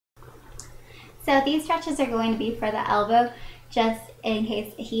So these stretches are going to be for the elbow, just in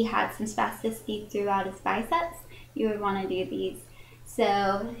case he had some spasticity throughout his biceps. You would want to do these.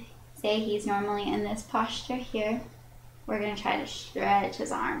 So say he's normally in this posture here. We're going to try to stretch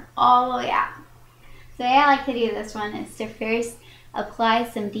his arm all the way out. So the way I like to do this one is to first apply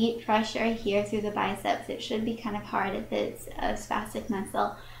some deep pressure here through the biceps. It should be kind of hard if it's a spastic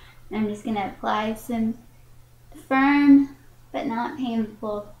muscle. And I'm just going to apply some firm but not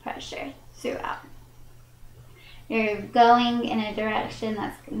painful pressure throughout. You're going in a direction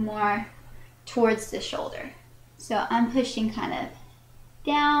that's more towards the shoulder. So I'm pushing kind of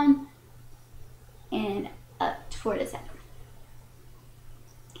down and up toward his head.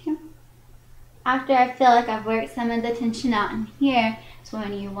 Okay. After I feel like I've worked some of the tension out in here, is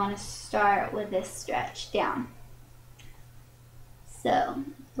when you want to start with this stretch down. So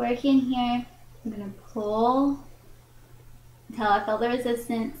working here, I'm going to pull until I feel the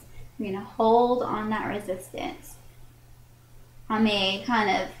resistance. I'm going to hold on that resistance. I may kind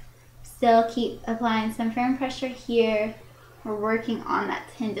of still keep applying some firm pressure here. We're working on that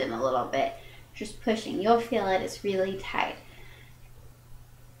tendon a little bit, just pushing. You'll feel it, it's really tight.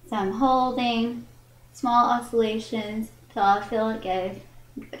 So I'm holding, small oscillations until I feel it go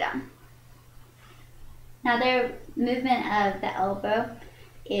down. Another movement of the elbow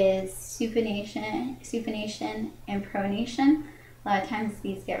is supination and pronation. A lot of times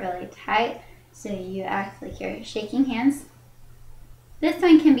these get really tight, so you act like you're shaking hands. This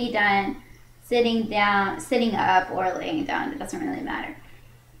one can be done sitting down, sitting up, or laying down. It doesn't really matter.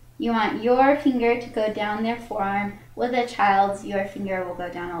 You want your finger to go down their forearm. With a child's, your finger will go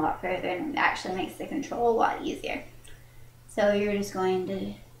down a lot further, and it actually makes the control a lot easier. So you're just going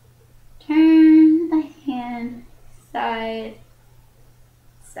to turn the hand side,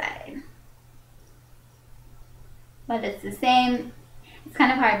 side. But it's the same. It's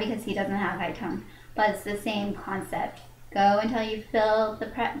kind of hard because he doesn't have high tone, but it's the same concept. Go until you feel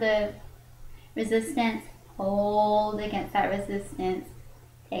the resistance, hold against that resistance,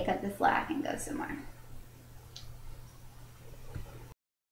 take up the slack, and go some more.